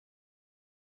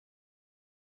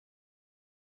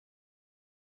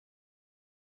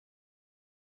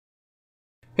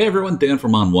Hey everyone, Dan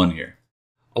from On1 here.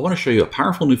 I want to show you a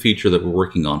powerful new feature that we're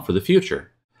working on for the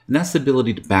future, and that's the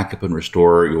ability to back up and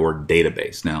restore your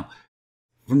database. Now,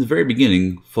 from the very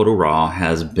beginning, PhotoRAW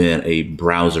has been a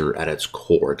browser at its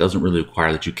core. It doesn't really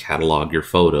require that you catalog your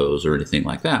photos or anything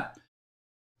like that.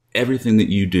 Everything that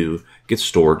you do gets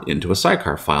stored into a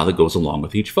sidecar file that goes along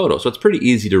with each photo, so it's pretty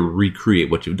easy to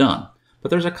recreate what you've done. But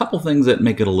there's a couple things that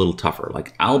make it a little tougher,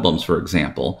 like albums, for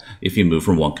example. If you move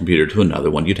from one computer to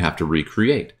another one, you'd have to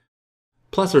recreate.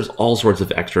 Plus, there's all sorts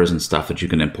of extras and stuff that you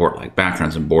can import, like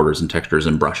backgrounds and borders and textures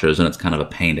and brushes, and it's kind of a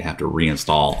pain to have to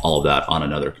reinstall all of that on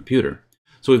another computer.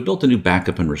 So we've built a new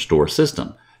backup and restore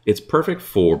system. It's perfect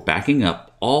for backing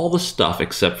up all the stuff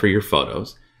except for your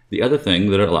photos. The other thing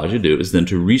that it allows you to do is then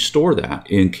to restore that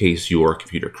in case your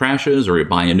computer crashes or you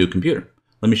buy a new computer.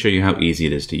 Let me show you how easy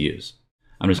it is to use.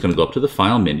 I'm just going to go up to the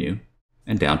File menu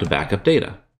and down to Backup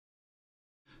Data.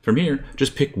 From here,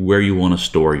 just pick where you want to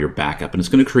store your backup, and it's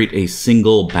going to create a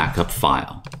single backup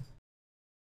file.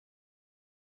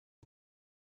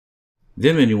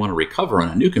 Then when you want to recover on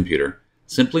a new computer,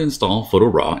 simply install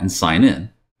PhotoRAW and sign in.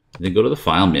 Then go to the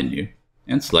File menu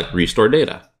and select Restore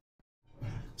Data.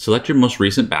 Select your most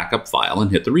recent backup file and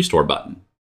hit the Restore button,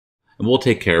 and we'll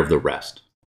take care of the rest.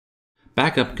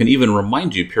 Backup can even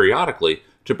remind you periodically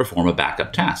to perform a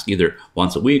backup task, either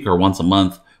once a week or once a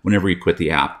month. Whenever you quit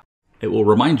the app, it will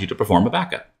remind you to perform a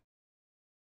backup.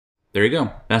 There you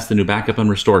go. That's the new backup and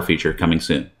restore feature coming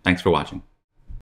soon. Thanks for watching.